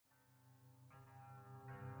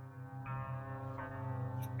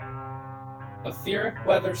Etheric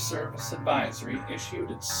Weather Service advisory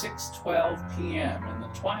issued at 6:12 p.m. in the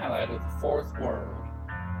twilight of the Fourth World.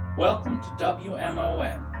 Welcome to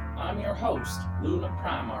WMON. I'm your host, Luna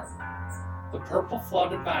Primark. The Purple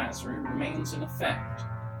Flood advisory remains in effect.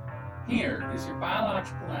 Here is your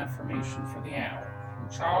biological affirmation for the hour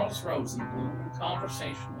from Charles Rosenblum in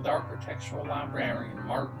conversation with architectural librarian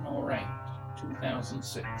Martin Orant,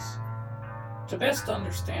 2006. To best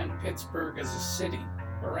understand Pittsburgh as a city,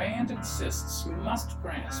 Orant insists you must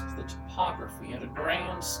grasp the topography at a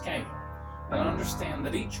grand scale and understand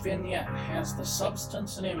that each vignette has the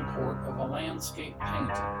substance and import of a landscape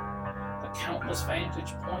painting. The countless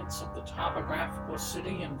vantage points of the topographical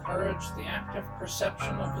city encourage the active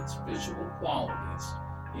perception of its visual qualities,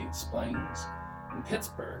 he explains. In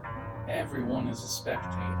Pittsburgh, everyone is a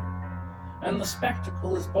spectator, and the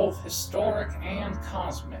spectacle is both historic and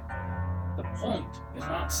cosmic. The point is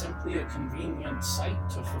not simply a convenient site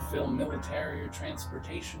to fulfill military or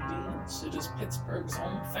transportation needs. It is Pittsburgh's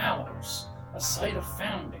own phalos, a site of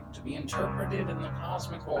founding to be interpreted in the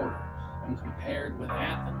cosmic order and compared with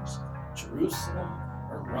Athens, Jerusalem,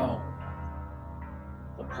 or Rome.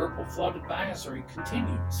 The Purple Flood Advisory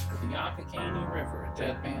continues for the Youghiogheny River at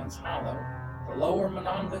Dead Man's Hollow, the lower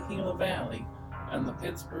Monongahela Valley, and the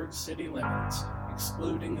Pittsburgh city limits,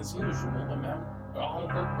 excluding as usual the Mount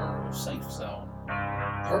Oliver Borough Safe Zone.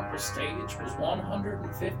 Purple stage was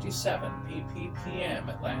 157 ppm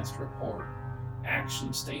at last report.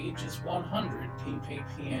 Action stage is 100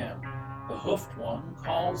 ppm. The hoofed one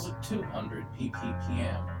calls at 200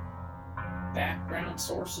 ppm. Background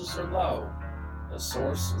sources are low. The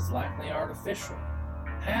source is likely artificial.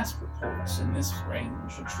 Past reports in this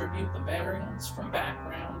range attribute the variance from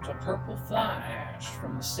background to purple fly ash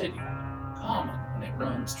from the city, common when it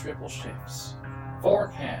runs triple shifts.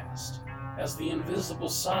 Forecast. As the invisible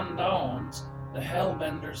sun dawns, the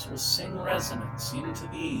Hellbenders will sing resonance into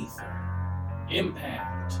the ether.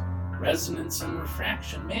 Impact. Resonance and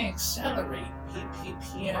refraction may accelerate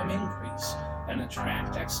ppm increase and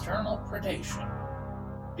attract external predation.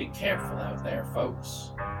 Be careful out there,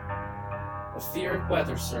 folks. Etheric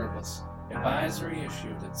Weather Service advisory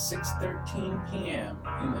issued at 6:13 p.m.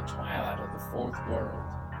 in the twilight of the Fourth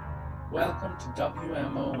World. Welcome to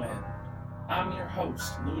WMON. I'm your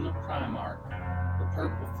host, Luna Primark. The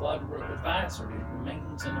Purple Flood Advisory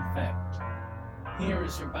remains in effect. Here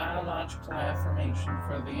is your biological affirmation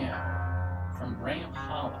for the hour from Ramp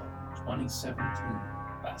Hollow, 2017,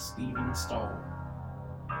 by Stephen Stoll.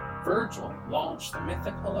 Virgil launched the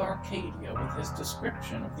mythical Arcadia with his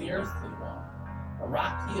description of the earthly one, a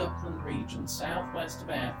rocky upland region southwest of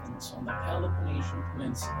Athens on the Peloponnesian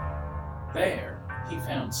Peninsula. There, he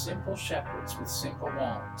found simple shepherds with simple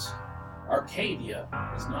wants. Arcadia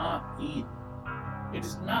is not Eden. It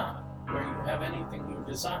is not where you have anything you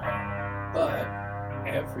desire, but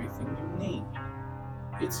everything you need.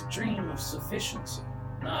 It's a dream of sufficiency,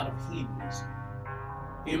 not of hedonism.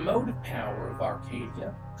 The emotive power of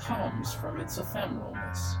Arcadia comes from its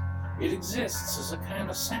ephemeralness. It exists as a kind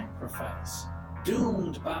of sacrifice,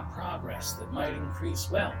 doomed by progress that might increase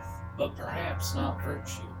wealth, but perhaps not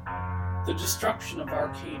virtue. The destruction of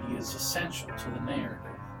Arcadia is essential to the narrative.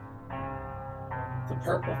 The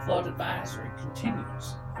Purple Flood Advisory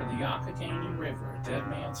continues for the Youghiogheny River at Dead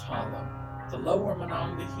Man's Hollow, the lower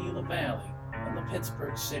Monongahela Valley, and the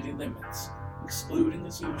Pittsburgh city limits, excluding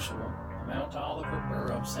as usual the Mount Oliver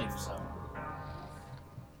Borough Safe Zone.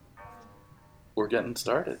 We're getting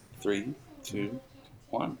started. 3, 2,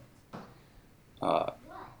 1.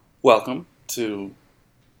 Welcome to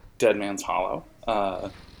Dead Man's Hollow.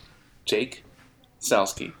 Jake,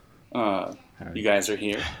 Selsky, you guys are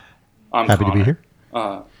here. I'm happy Connor. to be here.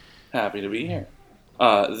 Happy to be here.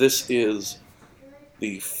 This is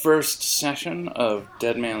the first session of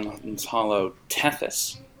Dead Man's Hollow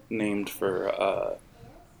Tethys, named for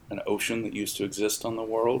an ocean that used to exist on the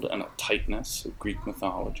world and a Titaness of Greek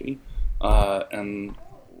mythology. And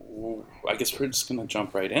I guess we're just going to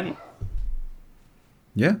jump right in.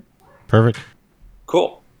 Yeah. Perfect.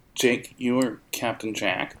 Cool. Jake, you are Captain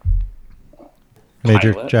Jack.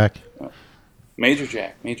 Major Pilot. Jack. Major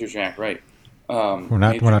Jack, right. We're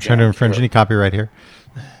not trying to infringe any copyright here.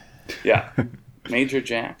 Yeah. Major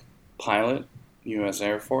Jack, pilot, U.S.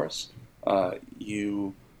 Air Force.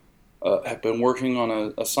 You have been working on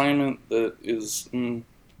an assignment that is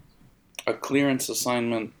a clearance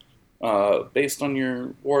assignment based on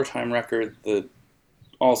your wartime record that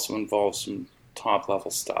also involves some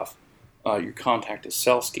top-level stuff. Your contact is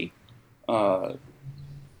Selsky.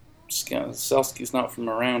 Selsky's not from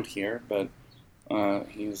around here, but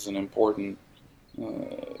he's an important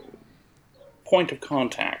point of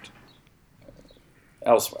contact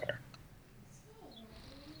elsewhere.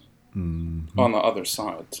 on the other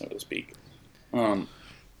side, so to speak. And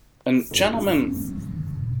gentlemen,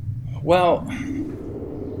 well,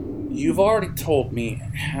 you've already told me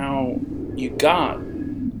how you got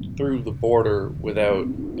through the border without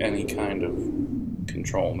any kind of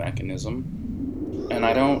control mechanism, and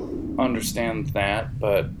I don't understand that,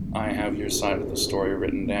 but I have your side of the story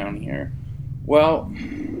written down here. Well,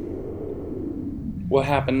 what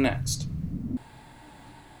happened next?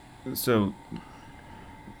 So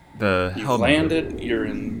the You've landed. You're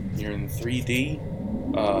in 3D.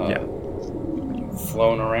 Yeah. You've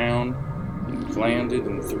flown around. You've landed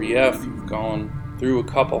in 3F. You've gone through a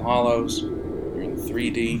couple hollows. You're in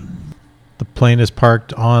 3D. The plane is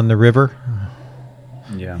parked on the river.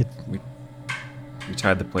 Yeah. We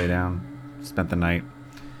tied the plane down. Spent the night.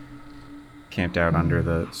 Camped out under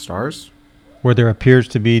the stars. Where there appears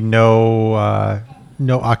to be no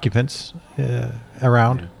occupants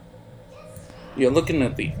around. Yeah, looking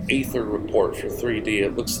at the Aether report for 3D,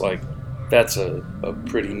 it looks like that's a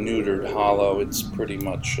pretty neutered hollow. It's pretty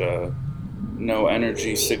much no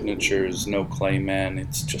energy signatures, no claymen.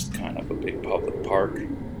 It's just kind of a big public park.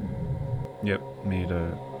 Yep, made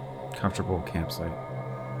a comfortable campsite.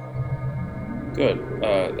 Good.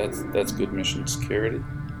 That's good mission security.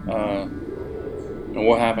 And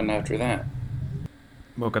what happened after that?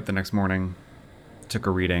 Woke up the next morning, took a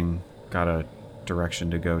reading, got a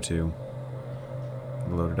direction to go to,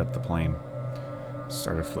 loaded up the plane,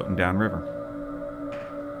 started floating downriver.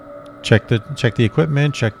 Check the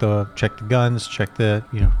equipment, check the guns, check the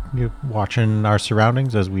you're watching our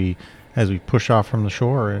surroundings as we push off from the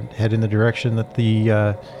shore and head in the direction that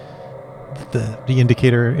the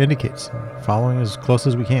indicator indicates, following as close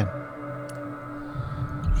as we can.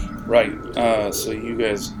 Right. So you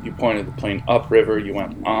pointed the plane upriver. You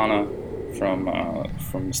went Anna from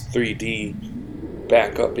 3D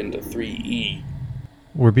back up into 3E.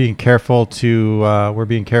 We're being careful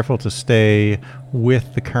to stay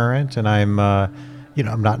with the current, and I'm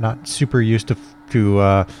not super used to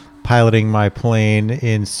piloting my plane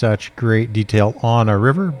in such great detail on a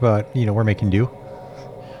river, but we're making do.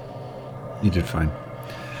 You did fine.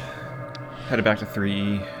 Headed back to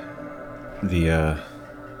 3E, the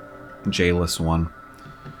J-less one,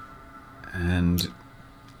 and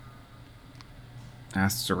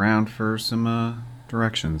asked around for some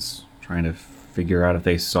directions, trying to figure out if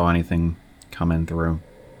they saw anything coming through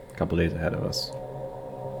a couple days ahead of us.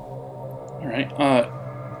 All right.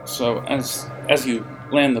 So as you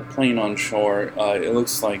land the plane on shore, it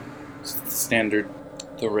looks like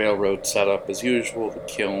the railroad setup as usual. The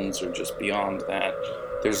kilns are just beyond that.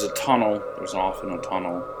 There's a tunnel. There's often a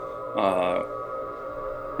tunnel.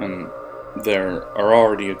 And there are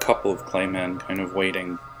already a couple of claymen kind of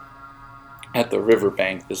waiting at the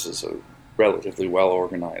riverbank. This is a relatively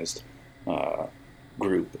well-organized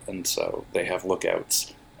group, and so they have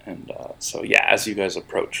lookouts. And so, yeah, as you guys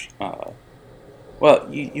approach,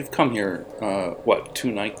 you've come here,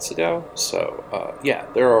 2 nights ago? So, yeah,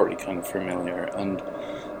 they're already kind of familiar. And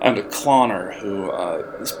a cloner who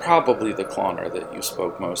is probably the cloner that you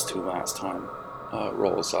spoke most to last time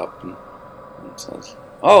rolls up and says,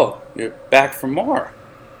 "Oh, you're back for more."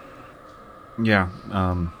 Yeah,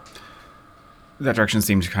 that direction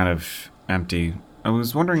seemed kind of empty. I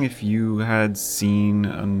was wondering if you had seen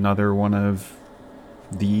another one of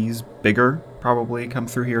these, bigger, probably, come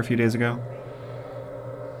through here a few days ago?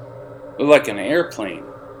 Like an airplane?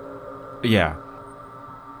 Yeah.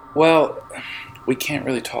 Well, we can't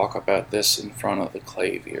really talk about this in front of the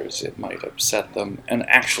Claviers. It might upset them. And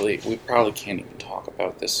actually, we probably can't even talk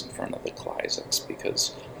about this in front of the Klyzaks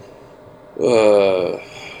because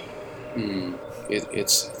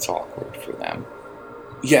it's awkward for them.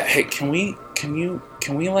 Yeah, hey, can we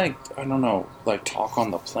like, I don't know, like talk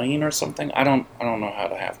on the plane or something? I don't know how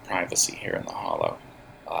to have privacy here in the Hollow.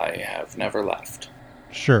 I have never left.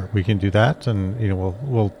 Sure, we can do that, and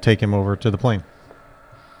we'll take him over to the plane.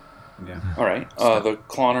 Yeah. All right. The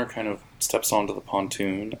cloner kind of steps onto the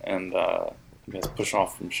pontoon, and you guys push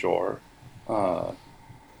off from shore.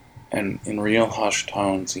 And in real hushed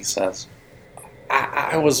tones, he says,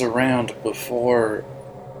 "I was around before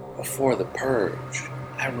the purge.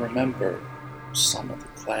 I remember some of the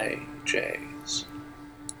Clay Jays.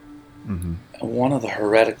 Mm-hmm. And one of the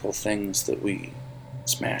heretical things that we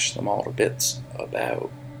smashed them all to bits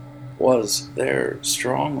about was their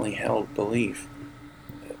strongly held belief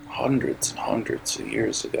that hundreds and hundreds of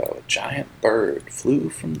years ago, a giant bird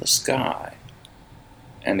flew from the sky,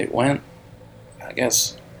 and it went, I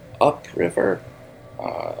guess, upriver.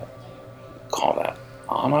 Call that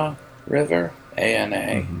Anna River,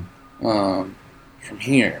 ANA. Mm-hmm. From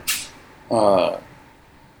here.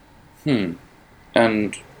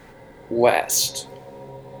 And west,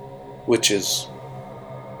 which is,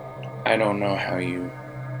 I don't know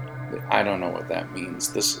what that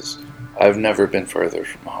means. I've never been further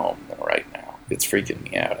from home than right now. It's freaking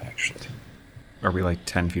me out, actually. Are we like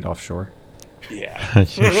 10 feet offshore? Yeah.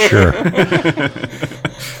 Sure.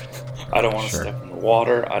 I don't want to step in the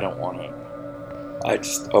water. I don't want to.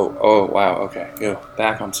 Oh, wow, okay.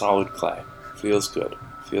 Back on solid clay. Feels good.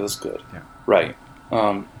 Yeah. Right.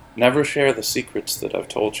 Never share the secrets that I've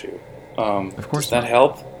told you. Of course Does that not.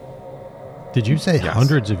 help? Did you say Yes.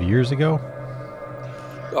 hundreds of years ago?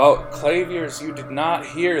 Oh, Claviers, you did not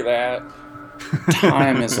hear that.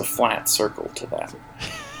 Time is a flat circle to that.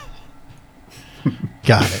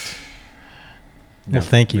 Got it. Well,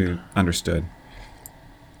 thank you. We understood.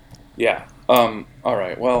 Yeah. All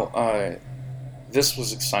right. Well, this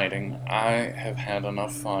was exciting. I have had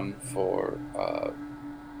enough fun for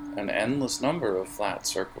an endless number of flat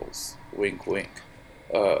circles. Wink, wink.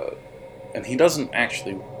 And he doesn't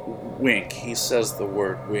actually wink. He says the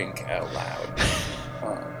word wink out loud.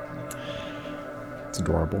 It's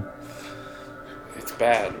adorable. It's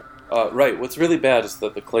bad. Right, what's really bad is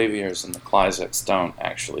that the Claviers and the Klyzeks don't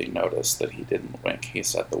actually notice that he didn't wink. He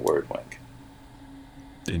said the word wink.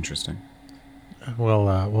 Interesting.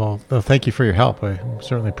 Well, thank you for your help. I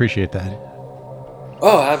certainly appreciate that.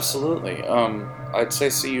 Oh, absolutely. I'd say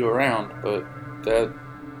see you around, but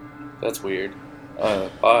that's weird.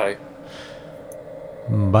 Bye.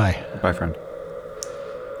 Bye. Bye, friend.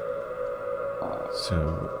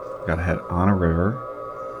 So, gotta head on a river.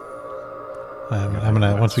 I'm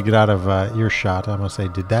gonna once we get out of earshot, I'm gonna say,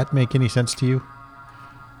 did that make any sense to you?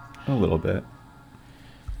 A little bit.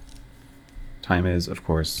 Time is, of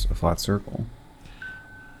course, a flat circle.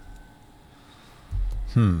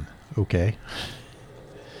 Okay.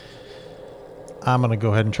 I'm gonna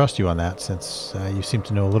go ahead and trust you on that, since you seem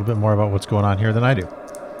to know a little bit more about what's going on here than I do.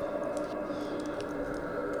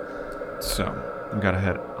 So, we gotta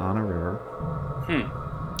head on a river.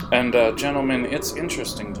 And, gentlemen, it's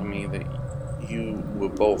interesting to me that you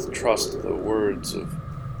would both trust the words of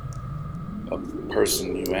a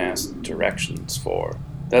person you asked directions for.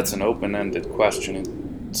 That's an open-ended question.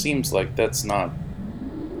 It seems like that's not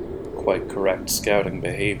quite correct scouting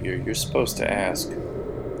behavior. You're supposed to ask.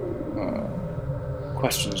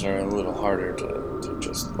 Questions are a little harder to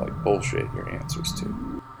just, bullshit your answers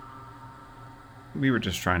to. We were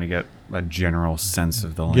just trying to get a general sense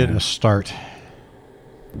of the land. Get a start.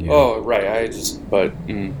 Yeah. Oh, right,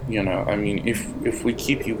 if we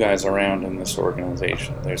keep you guys around in this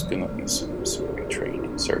organization, there's gonna be some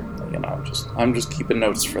retraining, certainly, I'm just keeping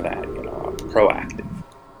notes for that, I'm proactive.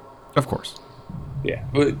 Of course. Yeah,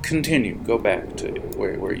 but continue, go back to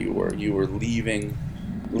where you were. You were leaving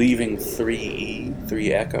 3E,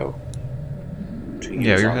 3 Echo, to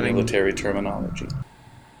use our military terminology.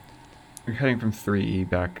 You're heading from 3E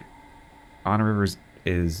back. On Rivers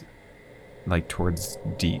is towards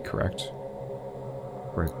D, correct?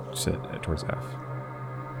 Or towards F?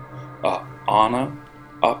 Anna,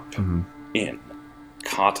 up, in.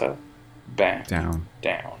 Kata, back, Down.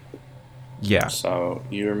 Yeah. So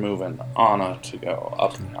you're moving Anna to go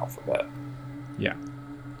up the alphabet. Yeah.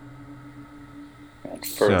 And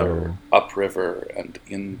further upriver and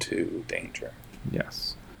into danger.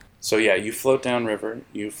 Yes. So yeah, you float downriver.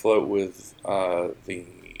 You float with the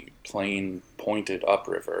plane pointed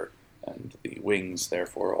upriver, and the wings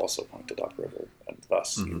therefore also pointed upriver, and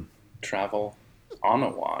thus you travel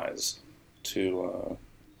Anna-wise to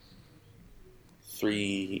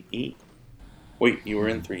 3E. Wait, you were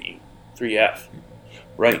in 3E. 3F.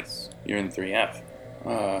 Right, you're in 3F.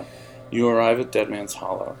 You arrive at Dead Man's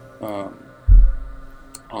Hollow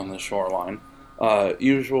on the shoreline.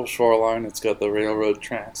 Usual shoreline, it's got the railroad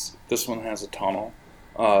tracks. This one has a tunnel.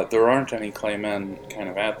 There aren't any claymen kind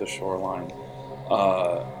of at the shoreline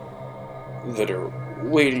that are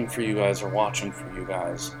waiting for you guys or watching for you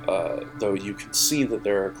guys, though you can see that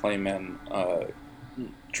there are claymen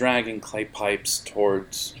dragging clay pipes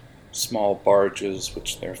towards small barges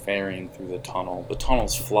which they're ferrying through the tunnel. The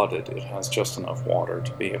tunnel's flooded. It has just enough water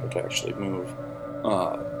to be able to actually move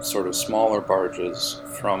sort of smaller barges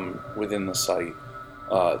from within the site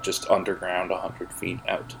just underground 100 feet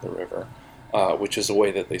out to the river, which is a way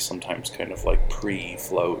that they sometimes kind of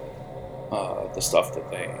pre-float the stuff that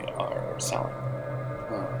they are selling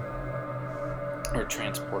or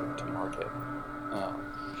transporting to market.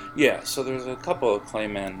 Yeah, so there's a couple of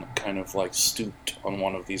claymen kind of stooped on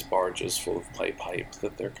one of these barges full of clay pipe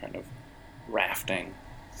that they're kind of rafting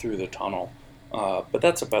through the tunnel. But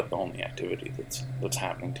that's about the only activity that's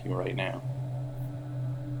happening to you right now.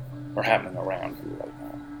 Or happening around you right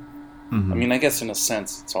now. Mm-hmm. I mean, I guess in a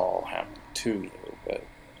sense it's all happening to you, but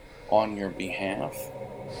on your behalf.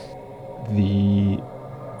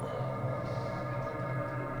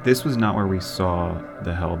 This was not where we saw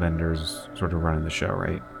the Hellbenders sort of running the show,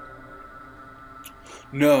 right?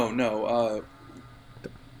 No.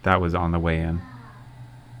 That was on the way in.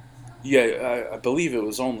 Yeah, I believe it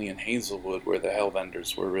was only in Hazelwood where the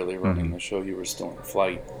Hellbenders were really running the show. You were still in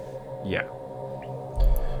flight. Yeah.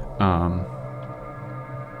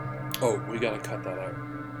 Oh, we gotta cut that out.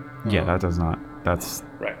 Yeah, that does not. That's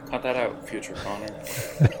right. Cut that out, future Connor.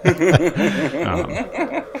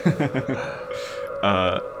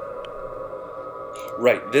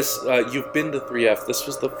 Right. This you've been to 3F. This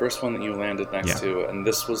was the first one that you landed next to, and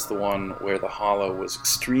this was the one where the Hollow was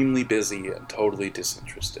extremely busy and totally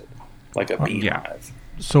disinterested, like a beehive.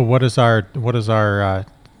 So what does our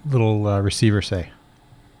little receiver say?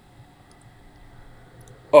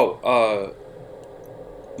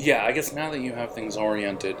 Yeah, I guess now that you have things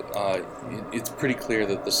oriented, it's pretty clear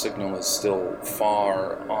that the signal is still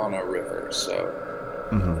far on a river, so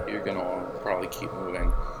you're going to probably keep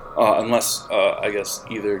moving. Unless, I guess,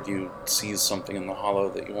 either you see something in the Hollow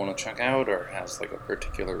that you want to check out, or has like a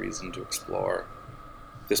particular reason to explore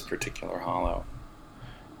this particular Hollow.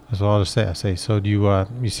 That's all I'll say. So do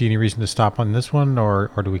you see any reason to stop on this one, or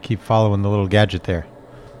do we keep following the little gadget there?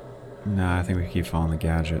 Nah, I think we keep following the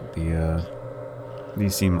gadget.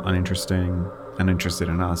 These seem uninterested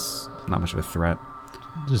in us. Not much of a threat.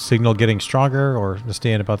 Is the signal getting stronger or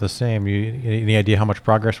staying about the same? Any idea how much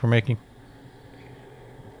progress we're making?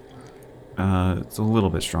 It's a little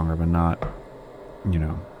bit stronger, but not,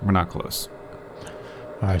 we're not close.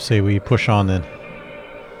 I say we push on then.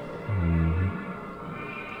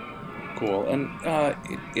 Cool. And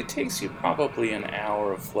it takes you probably an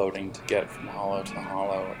hour of floating to get from Hollow to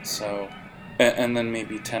Hollow, so... And then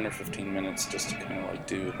maybe 10 or 15 minutes just to kind of like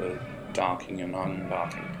do the docking and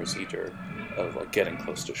undocking procedure of like getting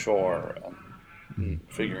close to shore and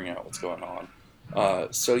figuring out what's going on.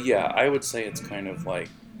 So yeah, I would say it's kind of like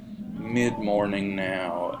mid-morning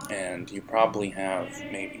now, and you probably have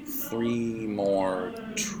maybe 3 more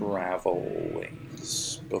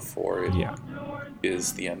travelings before it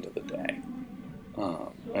is the end of the day.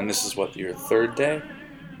 And this is what, your 3rd day?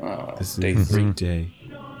 This day is 3? Day.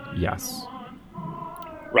 Yes.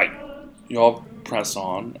 Right. You all press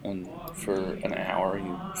on, and for an hour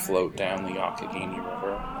you float down the Youghiogheny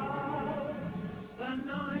River. The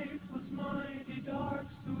night was mighty dark,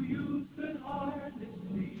 so you could hardly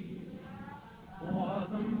see, for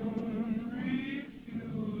the moon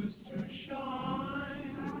refused to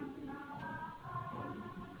shine.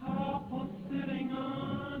 Couple sitting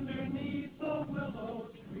underneath a willow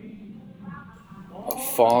tree. A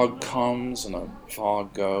fog comes and a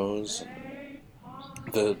fog goes.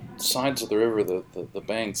 The sides of the river, the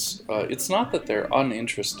banks, it's not that they're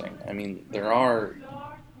uninteresting. I mean, there are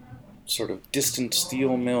sort of distant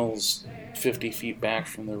steel mills 50 feet back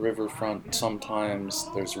from the riverfront sometimes.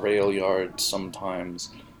 There's rail yards sometimes.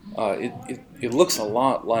 It looks a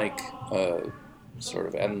lot like a sort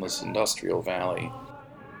of endless industrial valley.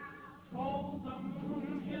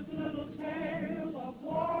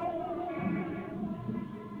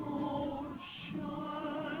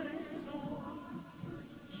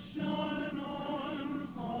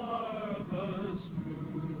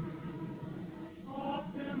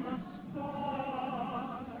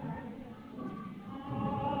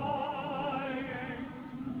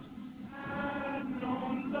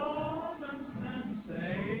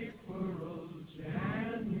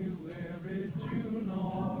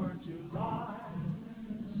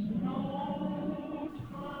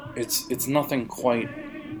 It's nothing quite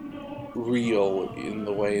real in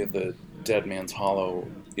the way that Dead Man's Hollow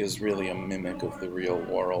is really a mimic of the real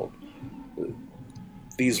world.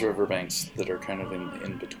 These riverbanks that are kind of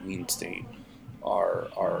in between state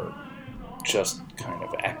are just kind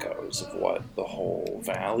of echoes of what the whole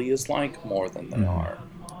valley is like, more than they are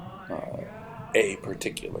a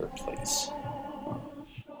particular place.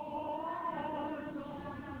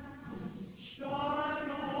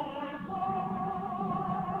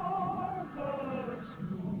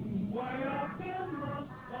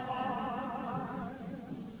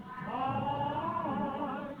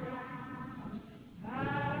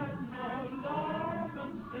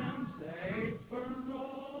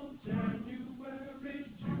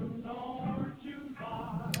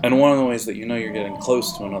 And one of the ways that you know you're getting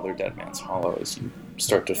close to another Dead Man's Hollow is you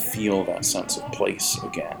start to feel that sense of place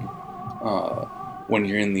again. When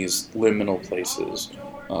you're in these liminal places,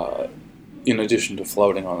 in addition to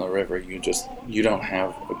floating on the river, you don't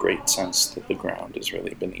have a great sense that the ground is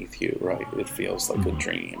really beneath you, right? It feels like a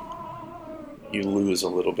dream. You lose a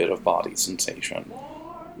little bit of body sensation.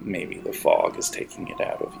 maybe the fog is taking it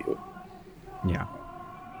out of you. Yeah.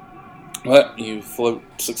 But you float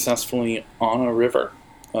successfully on a river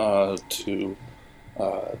to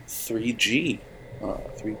 3G,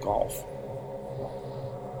 3 Golf.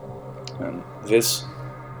 And this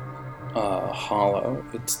hollow,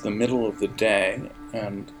 it's the middle of the day,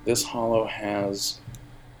 and this hollow has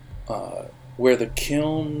where the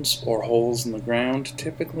kilns or holes in the ground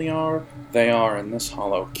typically are, they are in this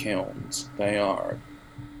hollow kilns. They are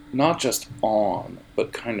not just on,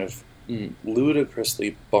 but kind of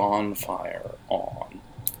ludicrously bonfire on,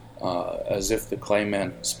 as if the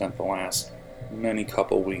claymen spent the last many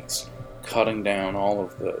couple weeks cutting down all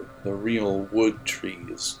of the real wood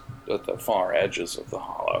trees at the far edges of the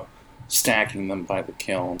hollow, stacking them by the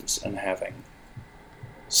kilns, and having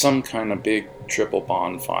some kind of big triple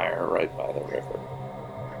bonfire right by the river.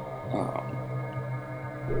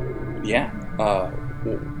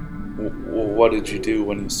 What did you do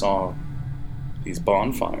when you saw these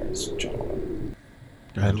bonfires, gentlemen?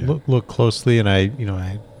 I look closely, and I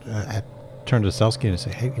turn to Selsky and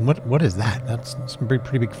say, "Hey, what is that? That's some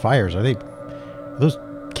pretty big fires. Are those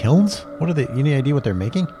kilns? What are they? Any idea what they're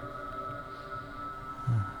making?"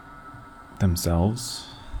 Themselves?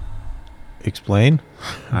 Explain.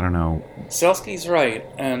 I don't know. Selsky's right,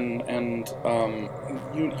 and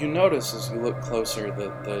you notice as you look closer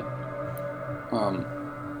that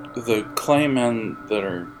the claymen that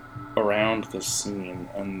are around this scene,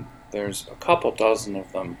 and there's a couple dozen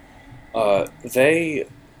of them, they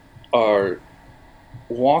are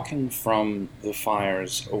walking from the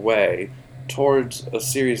fires away towards a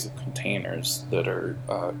series of containers that are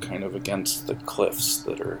kind of against the cliffs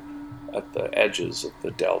that are at the edges of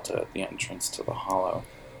the delta at the entrance to the hollow.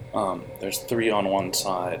 There's 3 on one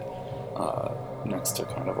side next to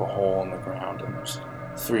kind of a hole in the ground, and there's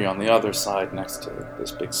 3 on the other side next to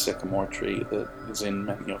this big sycamore tree that is in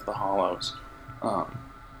many of the hollows.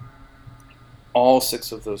 All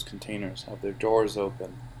 6 of those containers have their doors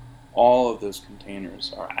open. All of those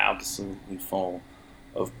containers are absolutely full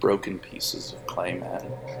of broken pieces of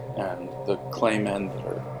claymen, and the claymen that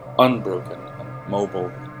are unbroken and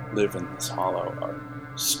mobile live in this hollow are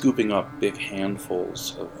scooping up big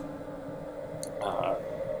handfuls of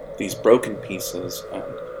these broken pieces and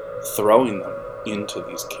throwing them into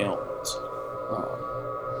these kilns.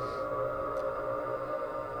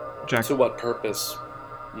 Jack, To what purpose?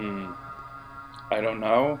 I don't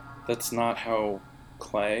know. That's not how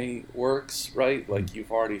clay works, right? Like,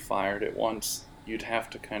 you've already fired it once. You'd have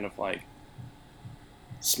to kind of like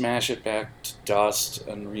smash it back to dust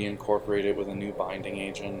and reincorporate it with a new binding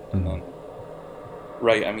agent, and then,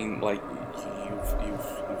 right? I mean, like,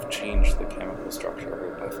 you've changed the chemical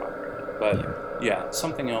structure by firing it, but yeah,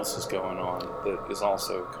 something else is going on that is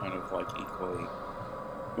also kind of like equally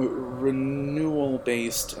renewal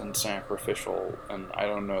based and sacrificial, and I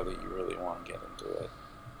don't know that you really want to get into it.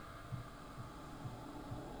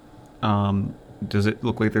 Does it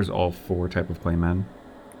look like there's all 4 type of claymen?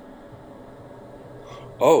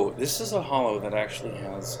 Oh, this is a hollow that actually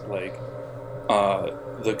has, like,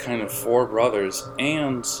 the kind of 4 brothers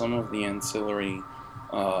and some of the ancillary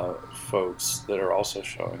folks that are also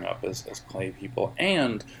showing up as clay people,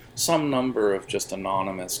 and some number of just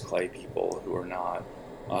anonymous clay people who are not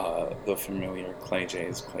the familiar Clay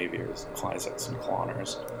Jays, Claybeers, Clyzacks, and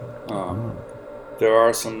Cloners. There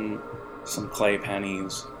are some clay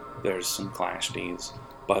pennies, there's some Clashdies,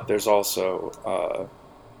 but there's also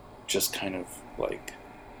just kind of like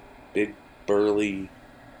big, burly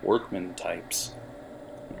workman types,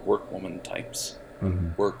 workwoman types,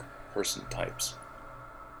 work person types.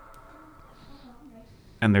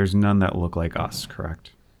 And there's none that look like us,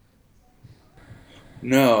 correct?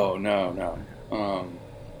 No.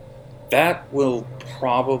 That will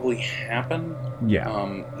probably happen.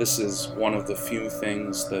 Yeah. This is one of the few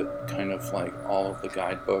things that kind of like all of the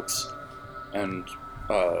guidebooks and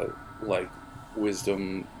like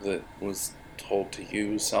wisdom that was told to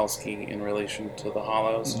you, Selsky, in relation to the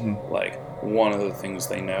hollows. Like, one of the things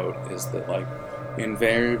they note is that, like,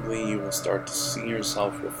 invariably you will start to see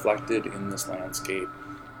yourself reflected in this landscape,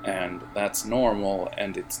 and that's normal,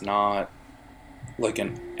 and it's not like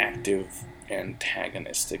an active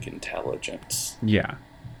antagonistic intelligence. Yeah.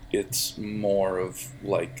 It's more of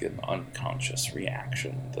like an unconscious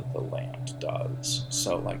reaction that the land does.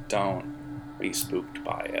 So, like, don't be spooked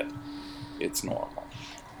by it. It's normal.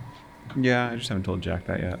 Yeah, I just haven't told Jack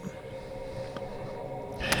that yet.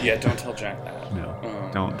 Yeah, don't tell Jack that.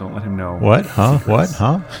 No. Don't let him know. What? Huh? What?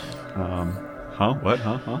 Huh? What?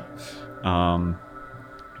 Huh?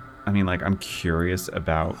 I mean, like, I'm curious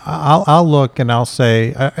about I'll look and I'll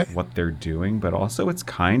say what they're doing, but also it's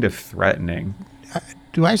kind of threatening.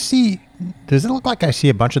 do I see? Does it look like I see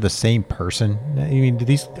a bunch of the same person? I mean,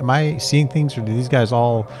 am I seeing things, or do these guys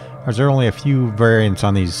all? Or is there only a few variants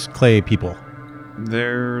on these clay people?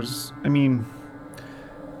 I mean,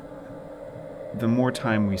 the more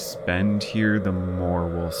time we spend here, the more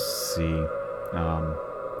we'll see.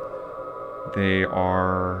 They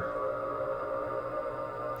are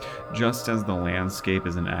just as the landscape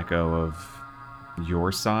is an echo of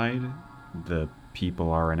your side, the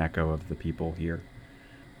people are an echo of the people here.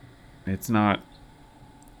 It's not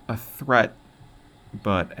a threat,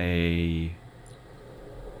 but a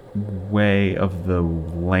way of the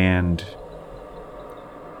land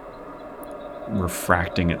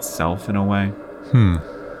refracting itself in a way.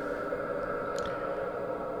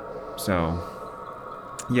 So,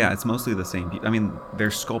 yeah, it's mostly the same people. I mean, they're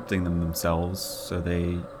sculpting them themselves, so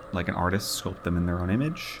they, like an artist, sculpt them in their own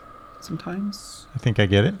image sometimes. I think I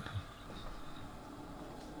get it.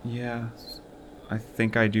 Yeah, I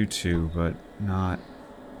think I do too, but not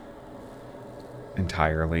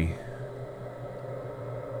entirely.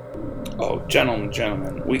 Oh,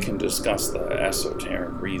 gentlemen, we can discuss the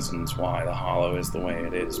esoteric reasons why the Hollow is the way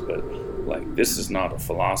it is, but, like, this is not a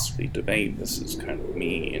philosophy debate. This is kind of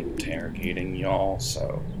me interrogating y'all,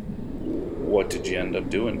 so what did you end up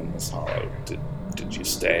doing in this Hollow? Did you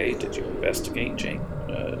stay? Did you investigate,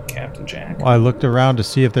 Captain Jack? Well, I looked around to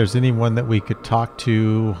see if there's anyone that we could talk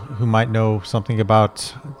to who might know something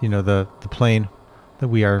about, the plane that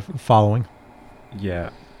we are following. Yeah.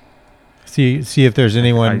 See if there's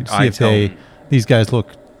anyone. These guys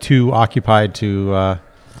look too occupied to,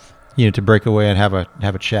 to break away and have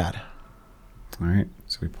a chat. All right,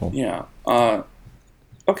 so we pull. Yeah.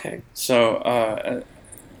 Okay. So,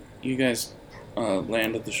 you guys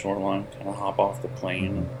land at the shoreline, kind of hop off the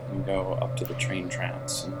plane and go up to the train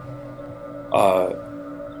tracks. And,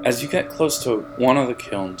 as you get close to one of the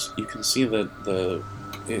kilns, you can see that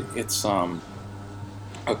it's a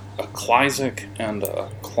Kleizek and a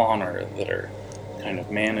Cloner that are kind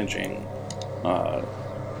of managing,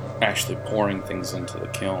 actually pouring things into the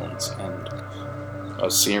kilns, and a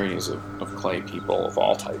series of clay people of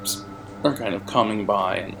all types are kind of coming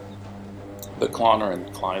by, and the Cloner and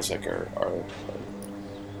Kleizek are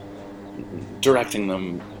directing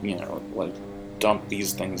them, like, dump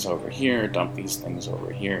these things over here, dump these things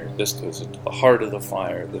over here. This goes into the heart of the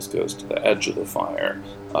fire. This goes to the edge of the fire.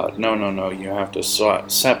 No. You have to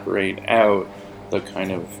separate out the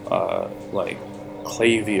kind of, like,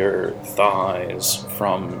 clavier thighs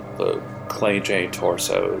from the clay jay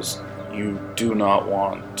torsos. You do not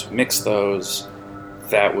want to mix those.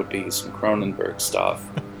 That would be some Cronenberg stuff.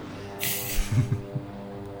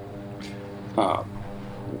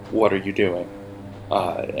 What are you doing?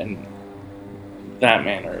 And that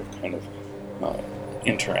manner of kind of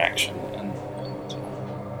interaction. And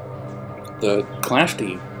the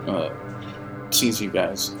Clashty sees you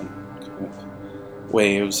guys and kind of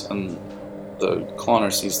waves, and the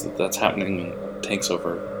Cloner sees that that's happening and takes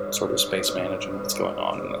over sort of space managing what's going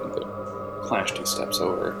on, and then the Clashty steps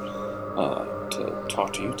over to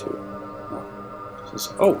talk to you two.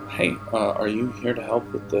 Says, "Oh, hey, are you here to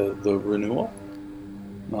help with the renewal?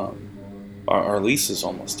 Our lease is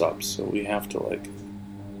almost up, so we have to, like,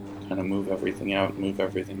 kind of move everything out, move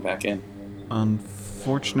everything back in."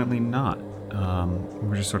 Unfortunately not.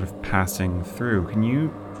 We're just sort of passing through.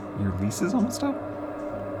 Your lease is almost up?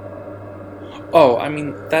 Oh, I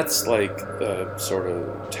mean, that's like a sort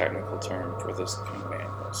of technical term for this kind of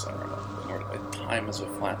annual ceremony. Time is a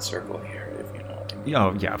flat circle here, if you know what I mean.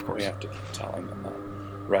 Oh, yeah, of course. We have to keep telling them that.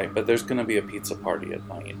 Right, but there's going to be a pizza party at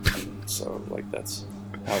night, and so, like, that's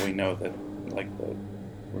how we know that, like,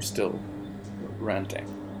 we're still renting,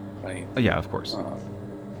 right? Yeah, of course.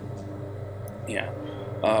 Yeah.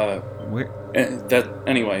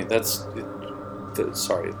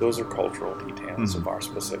 Sorry, those are cultural details of our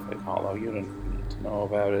specific Hollow. You don't need to know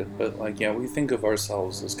about it, but, like, yeah, we think of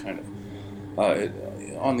ourselves as kind of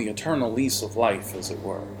on the eternal lease of life, as it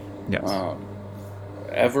were. Yes.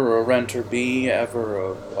 Ever a renter be,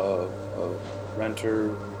 ever a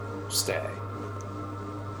renter stay.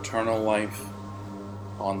 Eternal life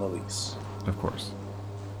on the lease. Of course.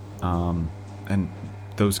 And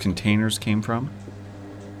those containers came from?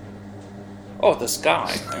 Oh, the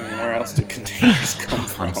sky. I mean, where else do containers come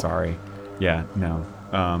from? I'm sorry. Yeah, no.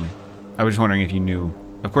 I was just wondering if you knew.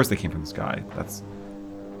 Of course they came from the sky. That's,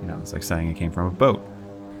 it's like saying it came from a boat.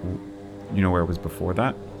 You know where it was before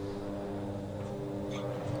that?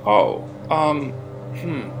 Oh,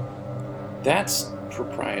 that's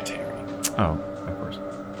proprietary. Oh, of course.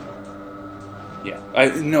 Yeah.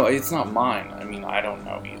 No, it's not mine. I mean, I don't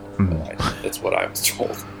know either. But it's what I was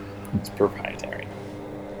told. It's proprietary.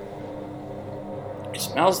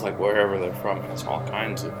 smells like wherever they're from has all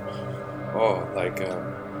kinds of like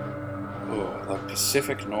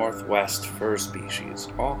Pacific Northwest fur species,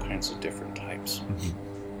 all kinds of different types.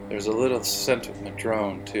 There's a little scent of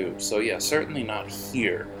madrone too. So yeah, certainly not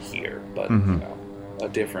here, but you know, a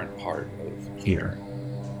different part of here.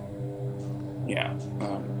 Yeah,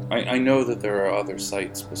 I know that there are other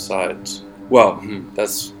sites besides. Well,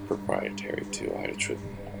 that's proprietary too. I should.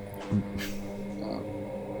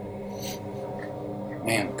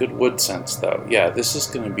 Man, good wood sense though. Yeah, this is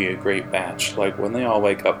going to be a great batch. Like when they all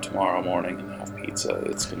wake up tomorrow morning and have pizza,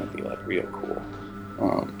 it's going to be like real cool.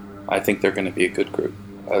 I think they're going to be a good group.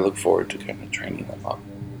 I look forward to kind of training them up.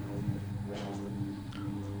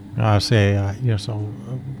 I say, Can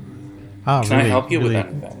I help you with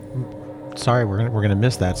anything? Sorry, we're gonna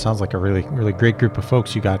miss that. Sounds like a really great group of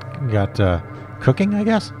folks you got cooking, I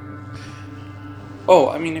guess. Oh,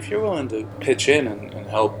 I mean, if you're willing to pitch in and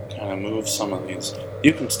help kind of move some of these,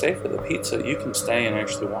 you can stay for the pizza. You can stay and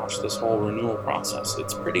actually watch this whole renewal process.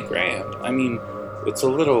 It's pretty grand. I mean, it's a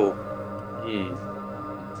little,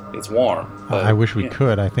 it's warm. But, I wish we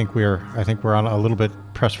could. I think we're on a little bit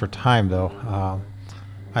pressed for time, though.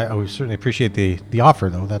 I would certainly appreciate the offer,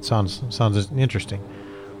 though. That sounds interesting.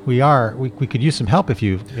 We could use some help if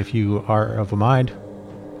you are of a mind.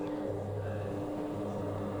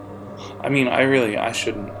 I mean, I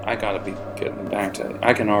shouldn't. I gotta be getting back to it.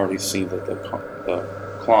 I can already see that the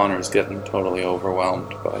cloner's getting totally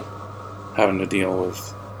overwhelmed by having to deal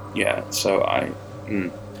with. Yeah, so I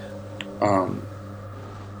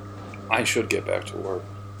should get back to work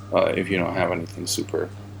if you don't have anything super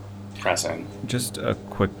pressing. Just a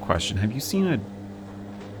quick question: have you seen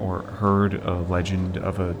or heard a legend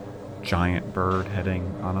of a giant bird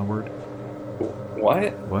heading onward?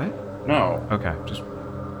 What? What? No. Okay, just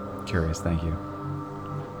curious. Thank you.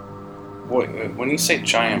 When you say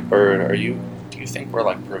giant bird, do you think we're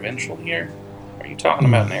like provincial here? Are you talking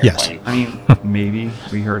about an Yes. airplane? I mean, maybe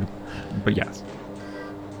we heard, but yes.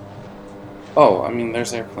 Oh, I mean,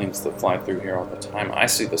 there's airplanes that fly through here all the time. I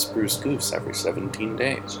see the spruce goose every 17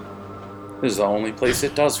 days. This is the only place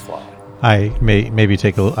it does fly. I maybe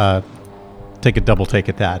take a double take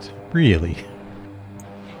at that. Really?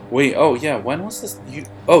 Wait, oh yeah, when was this?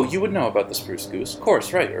 You would know about the spruce goose. Of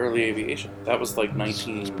course, right, early aviation. That was like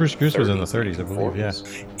 19... Spruce goose was in the 30s, I believe, yeah.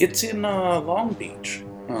 It's in Long Beach.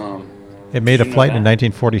 It made a you know flight in that?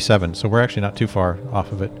 1947, so we're actually not too far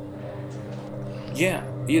off of it. Yeah,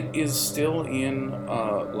 it is still in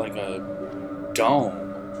like a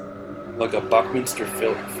dome, like a Buckminster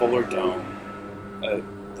Fuller dome at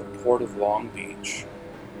the port of Long Beach,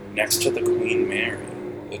 next to the Queen Mary,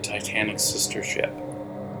 the Titanic's sister ship.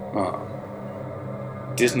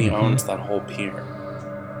 Disney owns that whole pier.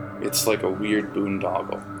 It's like a weird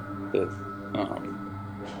boondoggle that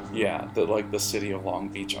like the city of Long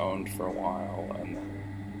Beach owned for a while, and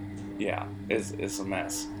yeah, it's a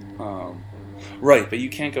mess. Right, but you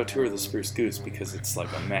can't go tour the Spruce Goose because it's like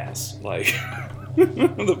a mess. Like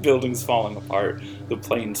the building's falling apart, the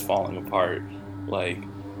plane's falling apart. Like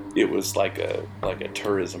it was like a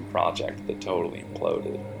tourism project that totally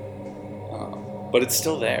imploded. But it's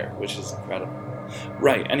still there, which is incredible.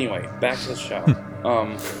 Right, anyway, back to the show.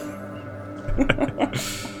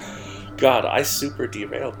 God, I super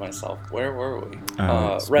derailed myself. Where were we?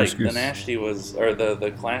 Right, the Nashty was, or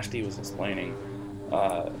the Clashty was explaining.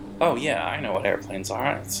 Oh yeah, I know what airplanes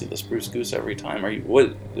are. I see the Spruce Goose every time.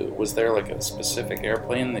 Was there like a specific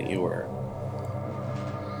airplane that you were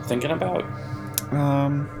thinking about?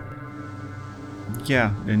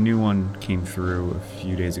 Yeah, a new one came through a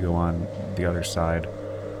few days ago on the other side.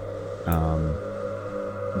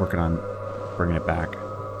 Working on bringing it back.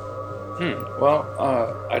 Well,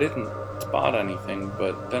 I didn't spot anything,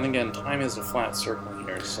 but then again, time is a flat circle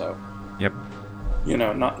here, so... Yep. You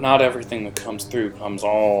know, not everything that comes through comes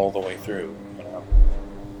all the way through, you know?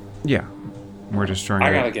 Yeah. We're just trying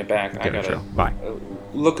I gotta get back. I gotta Bye.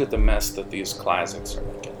 Look at the mess that these classics are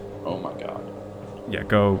making. Oh my god. Yeah,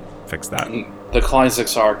 go fix that. The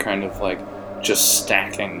classics are kind of like just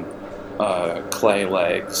stacking clay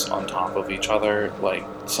legs on top of each other, like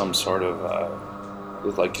some sort of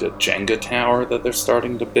like a Jenga tower that they're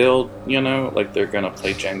starting to build, you know? Like they're gonna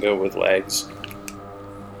play Jenga with legs.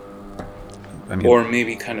 I mean, Or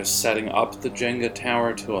maybe kind of setting up the Jenga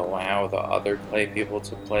tower to allow the other clay people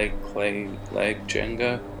to play clay leg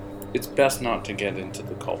Jenga. It's best not to get into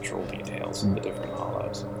the cultural details of the different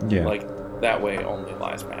hollows. Yeah. Like, that way only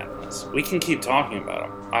lies madness. We can keep talking about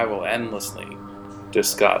them. I will endlessly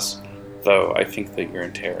discuss, though I think that your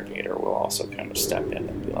interrogator will also kind of step in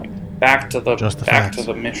and be like, back to the facts.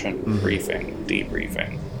 mission briefing,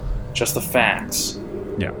 debriefing. Just the facts.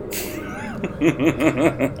 yeah.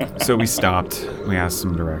 So we stopped. We asked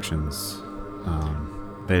some directions.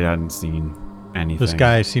 They hadn't seen anything. This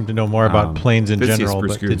guy seemed to know more about planes in this is general,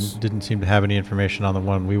 Spruce but Goose. didn't seem to have any information on the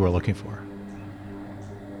one we were looking for.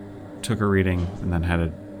 Took a reading and then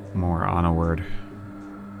headed more onward.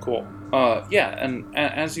 Cool. Yeah, and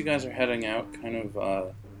as you guys are heading out, kind of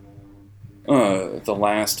the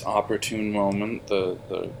last opportune moment, the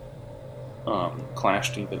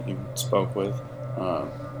Clashty that you spoke with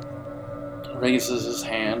raises his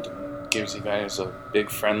hand, gives you guys a big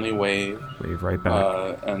friendly wave. Wave right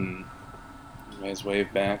back. And you guys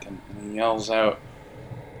wave back, and he yells out,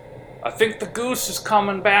 "I think the goose is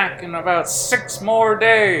coming back in about 6 more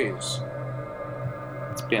days."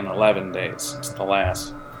 It's been 11 days since the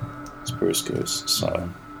last Spruce Goose, so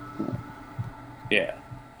yeah.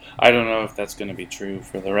 I don't know if that's going to be true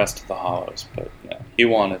for the rest of the Hollows, but yeah, he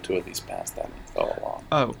wanted to at least pass that info along.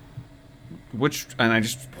 Oh, and I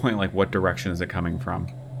just point, like, what direction is it coming from?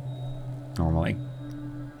 Normally.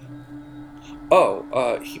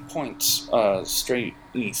 He points straight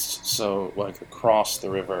east, so like across the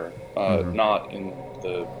river, not in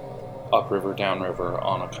the upriver, downriver,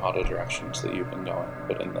 Anakata directions that you've been going,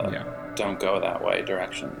 but in the don't go that way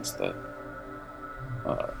directions that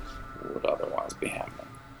would otherwise be happening.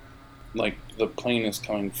 Like, the plane is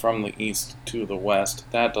coming from the east to the west.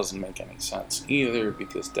 That doesn't make any sense either,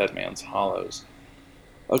 because Dead Man's Hollow's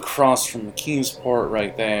across from the Kingsport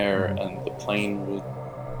right there, and the plane would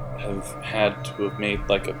have had to have made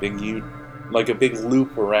like a big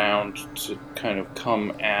loop around to kind of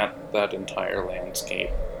come at that entire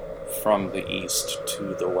landscape from the east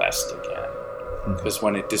to the west again. Because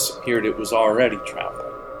when it disappeared, it was already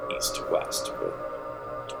traveling east to west, with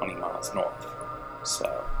 20 miles north.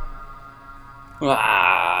 So...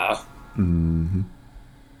 Mm-hmm.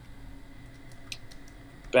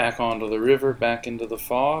 Back onto the river, back into the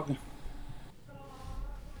fog.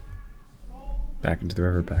 Back into the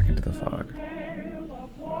river, back into the fog.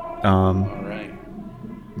 Alright.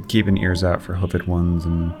 Keeping ears out for hoofed ones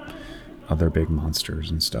and other big monsters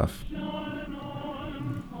and stuff.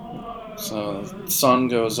 So the sun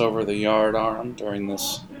goes over the yard arm during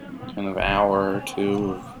this kind of hour or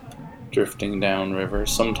two of drifting downriver.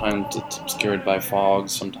 Sometimes it's obscured by fog,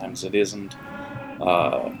 sometimes it isn't.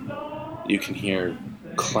 You can hear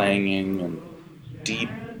clanging and deep,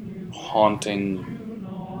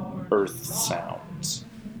 haunting earth sounds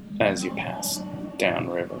as you pass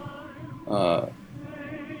downriver.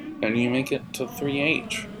 And you make it to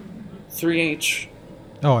 3H. 3H.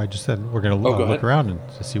 Oh, I just said we're going to go look ahead. around and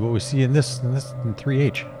to see what we see in this in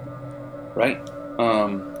 3H. Right.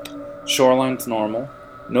 Shoreline's normal.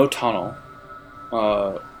 No tunnel.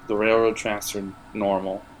 The railroad tracks are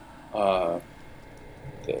normal. The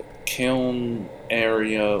kiln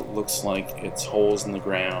area looks like it's holes in the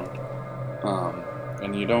ground.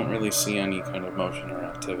 And you don't really see any kind of motion or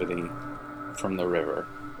activity from the river.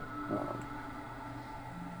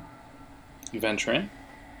 You venture in.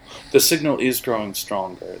 The signal is growing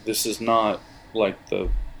stronger. This is not like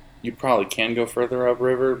you probably can go further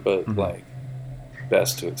upriver, but like,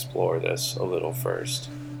 best to explore this a little first.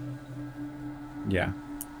 Yeah.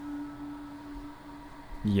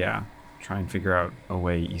 Try and figure out a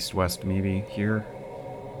way east-west maybe here.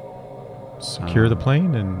 Secure the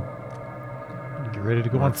plane and get ready to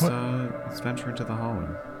go on foot. Let's venture into the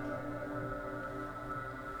hollow.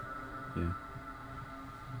 Yeah.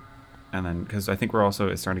 And then, because I think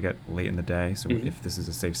it's starting to get late in the day, so if this is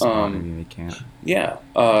a safe spot, maybe they can't. Yeah.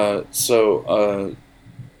 So,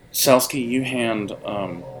 Selsky, you hand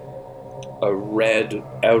a red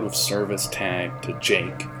out-of-service tag to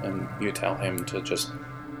Jake, and you tell him to just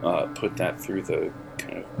put that through the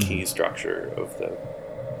kind of key structure of the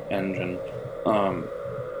engine.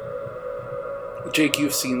 Jake,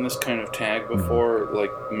 you've seen this kind of tag before,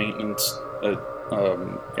 like maintenance at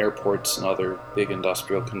airports and other big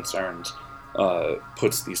industrial concerns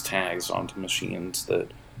puts these tags onto machines that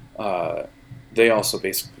they also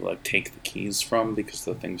basically like take the keys from, because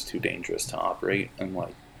the thing's too dangerous to operate, and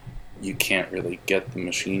like you can't really get the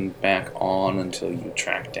machine back on until you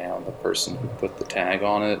track down the person who put the tag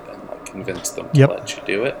on it and like convince them to let you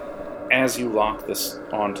do it. As you lock this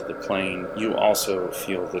onto the plane, you also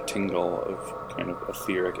feel the tingle of kind of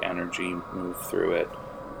etheric energy move through it,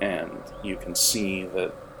 and you can see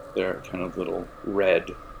that there are kind of little red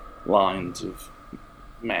lines of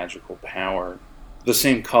magical power, the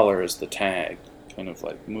same color as the tag, kind of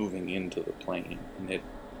like moving into the plane, and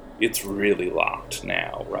it's really locked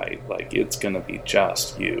now, right? Like, it's gonna be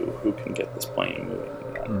just you who can get this plane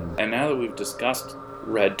moving again. And now that we've discussed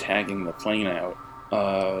red tagging the plane out,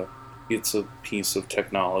 it's a piece of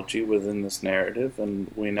technology within this narrative,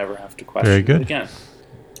 and we never have to question Very good. it again.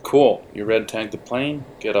 Cool. You red tag the plane,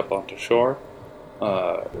 get up onto shore.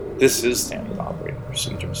 This is standard operating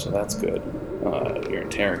procedure, so that's good. Your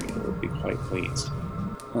interrogator would be quite pleased.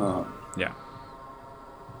 Yeah.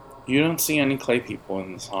 You don't see any clay people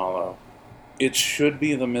in this hollow. It should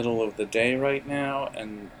be the middle of the day right now,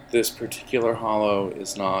 and this particular hollow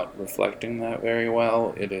is not reflecting that very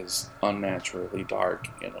well. It is unnaturally dark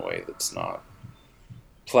in a way that's not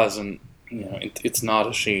pleasant. It's not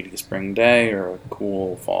a shady spring day or a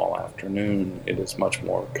cool fall afternoon. It is much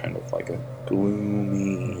more kind of like a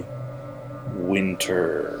gloomy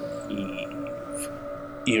winter eve.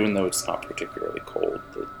 Even though it's not particularly cold,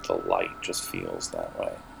 the light just feels that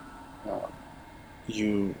way.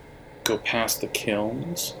 You go past the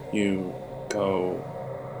kilns, you go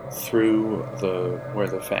through where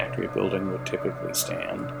the factory building would typically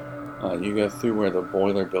stand. You go through where the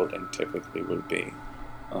boiler building typically would be,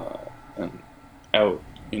 and out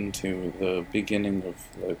into the beginning of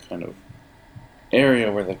the kind of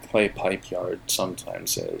area where the clay pipe yard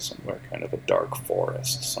sometimes is, and where kind of a dark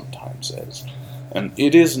forest sometimes is. And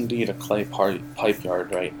it is indeed a clay pipe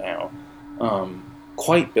yard right now,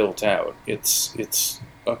 quite built out. It's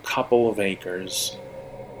a couple of acres,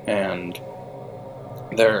 and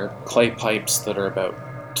there are clay pipes that are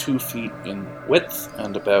about 2 feet in width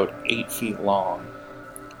and about 8 feet long,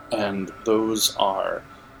 and those are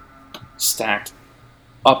stacked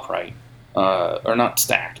upright, or not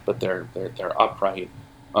stacked, but they're upright,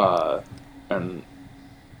 and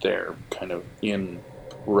they're kind of in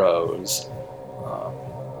rows.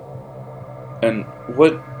 And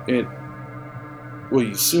what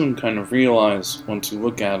you soon kind of realize once you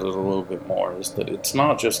look at it a little bit more is that it's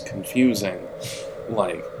not just confusing,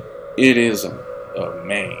 like, it is a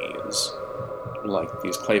maze. Like,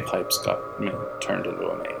 these clay pipes got turned into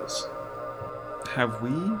a maze. Have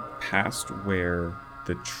we passed where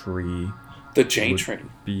the tree The J would tree.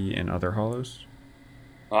 be in other hollows?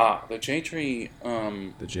 The J tree,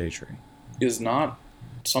 The J tree. is not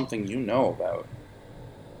something you know about.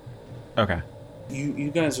 Okay.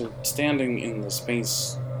 You guys are standing in the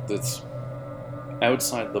space that's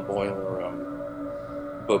outside the boiler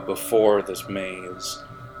room, but before this maze,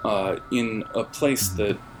 in a place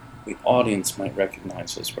that the audience might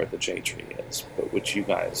recognize as where the J tree is, but which you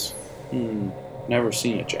guys never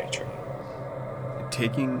seen a J tree.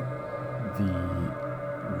 Taking the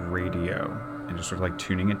radio and just sort of like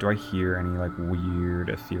tuning it, do I hear any like weird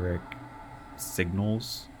etheric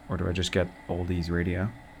signals, or do I just get oldies radio?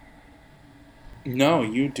 No,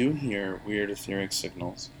 you do hear weird etheric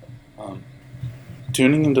signals.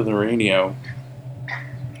 Tuning into the radio,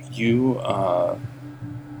 you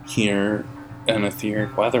hear an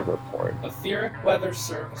etheric weather report. Etheric Weather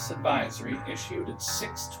Service advisory issued at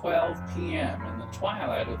 6:12 p.m. in the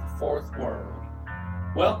twilight of the Fourth World.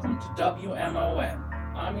 Welcome to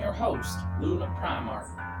WMON. I'm your host, Luna Primark.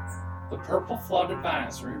 The Purple Flood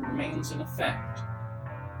advisory remains in effect.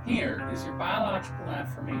 Here is your biological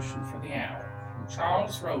affirmation for the hour from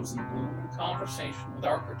Charles Rosenblum in conversation with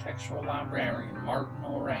architectural librarian Martin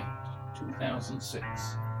Orant,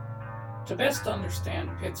 2006. To best understand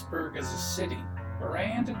Pittsburgh as a city,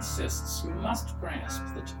 Orant insists you must grasp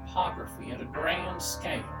the topography at a grand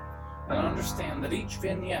scale and understand that each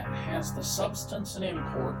vignette has the substance and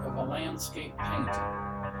import of a landscape painting.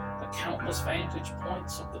 The countless vantage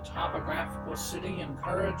points of the topographical city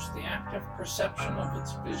encourage the active perception of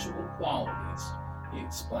its visual qualities, he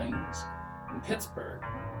explains. In Pittsburgh,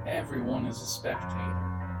 everyone is a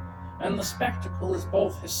spectator, and the spectacle is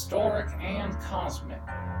both historic and cosmic.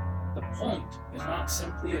 The point is not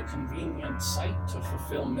simply a convenient site to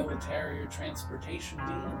fulfill military or transportation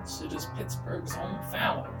needs. It is Pittsburgh's own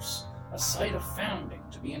phalos, a site of founding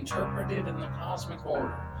to be interpreted in the cosmic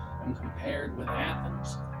order and compared with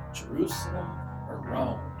Athens, Jerusalem, or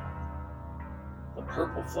Rome. The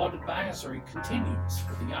Purple Flood Advisory continues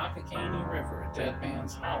for the Youghiogheny River at Dead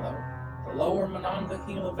Man's Hollow, the lower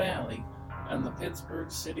Monongahela Valley, and the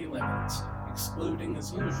Pittsburgh city limits, excluding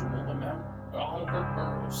as usual the Mount Oliver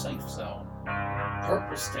Borough Safe Zone.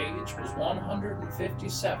 Purple Stage was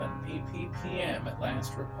 157 ppm at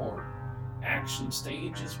last report. Action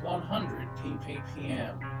Stage is 100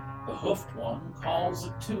 ppm. The hoofed one calls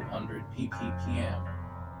at 200 ppm.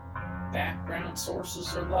 Background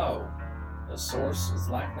sources are low. The source is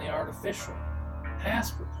likely artificial.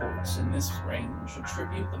 Past reports in this range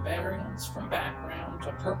attribute the variance from background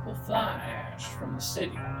to purple fly ash from the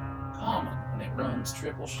city, common when it runs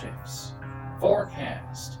triple shifts.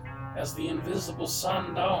 Forecast. As the invisible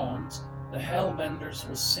sun dawns, the Hellbenders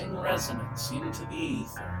will sing resonance into the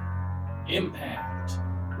ether. Impact.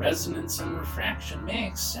 Resonance and refraction may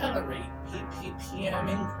accelerate ppm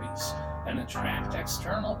increase and attract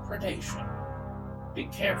external predation. Be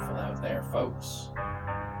careful out there, folks.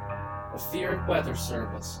 Etheric Weather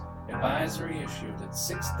Service advisory issued at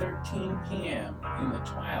 6:13 p.m. in the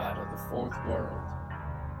twilight of the fourth world.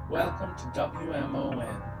 Welcome to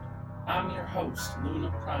WMON. I'm your host, Luna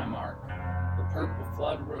Primarch. The Purple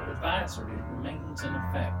Flood Advisory remains in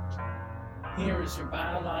effect. Here is your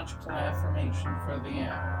biological affirmation for the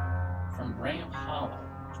hour from Ramp Hollow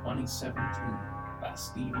 2017 by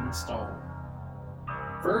Stephen Stoll.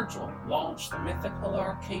 Virgil launched the mythical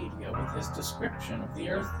Arcadia with his description of the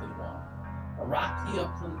earthly one, a rocky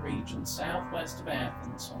upland region southwest of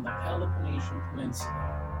Athens on the Peloponnesian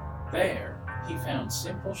Peninsula. There, he found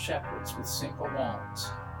simple shepherds with simple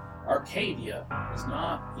wants. Arcadia is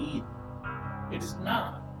not Eden. It is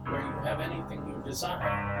not where you have anything you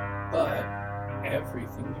desire, but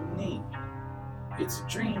everything you need. It's a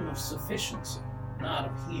dream of sufficiency, not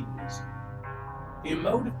of hedonism. The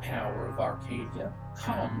emotive power of Arcadia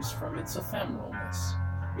comes from its ephemeralness.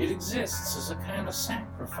 It exists as a kind of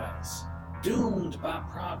sacrifice, doomed by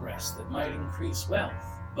progress that might increase wealth,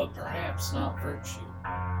 but perhaps not virtue.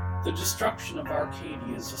 The destruction of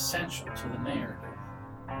Arcadia is essential to the narrative.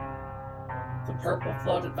 The Purple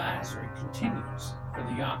Flood Advisory continues for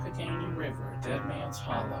the Youghiogheny River at Dead Man's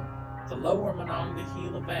Hollow, the lower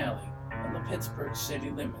Monongahela Valley, and the Pittsburgh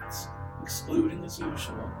city limits, excluding, as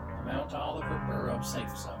usual, the Mount Oliver Borough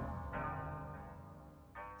safe zone.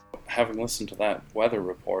 Having listened to that weather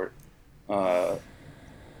report, I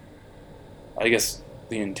guess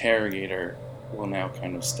the interrogator will now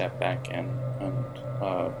kind of step back in, and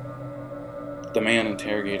the man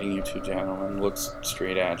interrogating you two gentlemen looks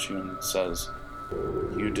straight at you and says,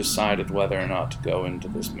 "You decided whether or not to go into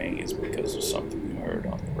this maze because of something you heard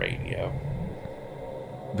on the radio."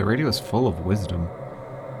 The radio is full of wisdom.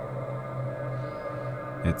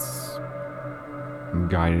 It's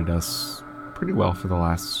guided us pretty well for the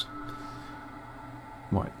last,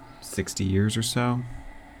 60 years or so?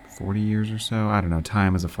 40 years or so? I don't know.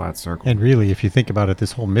 Time is a flat circle. And really, if you think about it,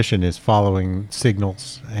 this whole mission is following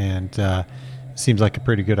signals, and seems like a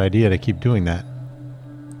pretty good idea to keep doing that.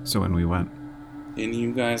 So when we went. And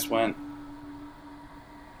you guys went.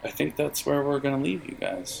 I think that's where we're going to leave you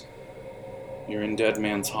guys. You're in Dead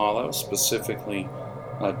Man's Hollow, specifically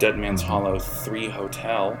Dead Man's Hollow 3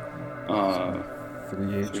 Hotel.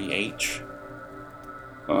 3H.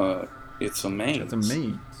 It's a maze. It's a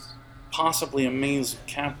maze. Possibly a maze of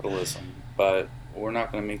capitalism, but we're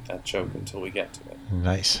not going to make that joke until we get to it.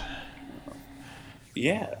 Nice.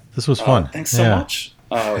 Yeah. This was fun. Thanks so much.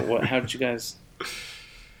 How did you guys...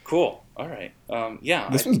 Cool. All right.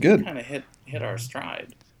 This was good. Kind of hit our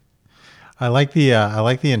stride. I like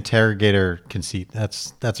the interrogator conceit.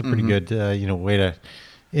 That's a pretty good way to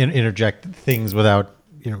interject things without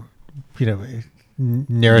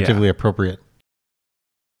narratively appropriate.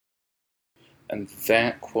 And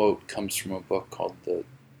that quote comes from a book called The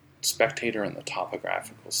Spectator and the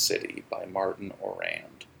Topographical City by Martin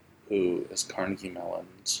Orand, who is Carnegie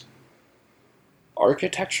Mellon's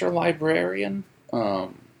architecture librarian,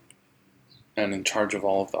 and in charge of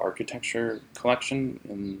all of the architecture collection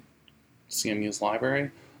in CMU's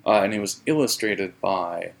library. And it was illustrated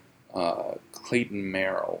by Clayton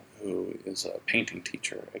Merrill, who is a painting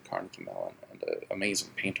teacher at Carnegie Mellon and an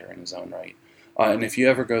amazing painter in his own right. And if you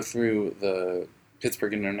ever go through the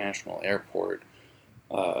Pittsburgh International Airport,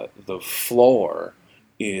 the floor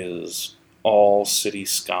is all city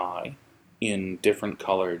sky in different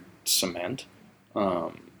colored cement.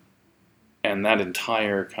 And that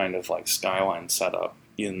entire kind of like skyline setup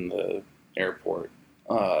in the airport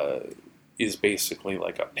is basically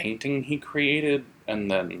like a painting he created and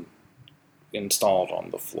then installed on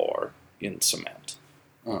the floor in cement.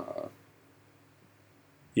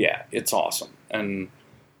 Yeah, it's awesome. And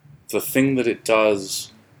the thing that it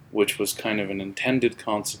does, which was kind of an intended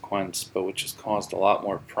consequence, but which has caused a lot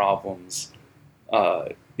more problems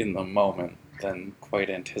in the moment than quite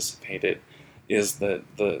anticipated, is that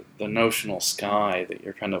the notional sky that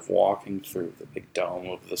you're kind of walking through, the big dome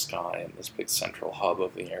of the sky and this big central hub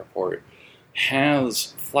of the airport,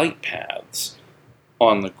 has flight paths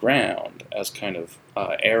on the ground as kind of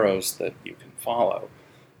arrows that you can follow.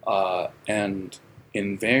 And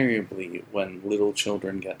invariably, when little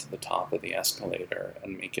children get to the top of the escalator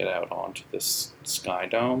and make it out onto this sky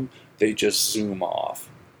dome, they just zoom off,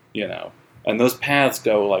 And those paths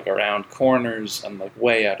go like around corners and like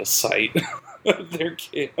way out of sight of their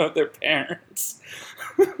parents.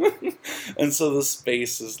 And so the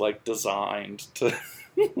space is like designed to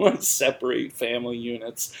like separate family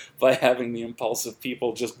units by having the impulsive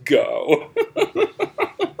people just go.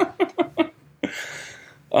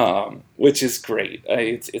 Which is great.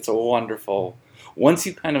 It's a wonderful. Once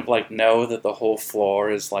you kind of like know that the whole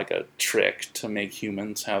floor is like a trick to make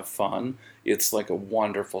humans have fun, it's like a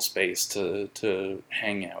wonderful space to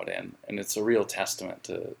hang out in, and it's a real testament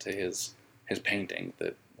to his painting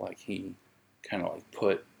that like he kind of like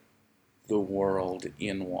put the world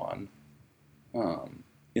in one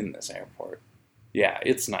in this airport. Yeah,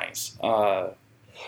 it's nice.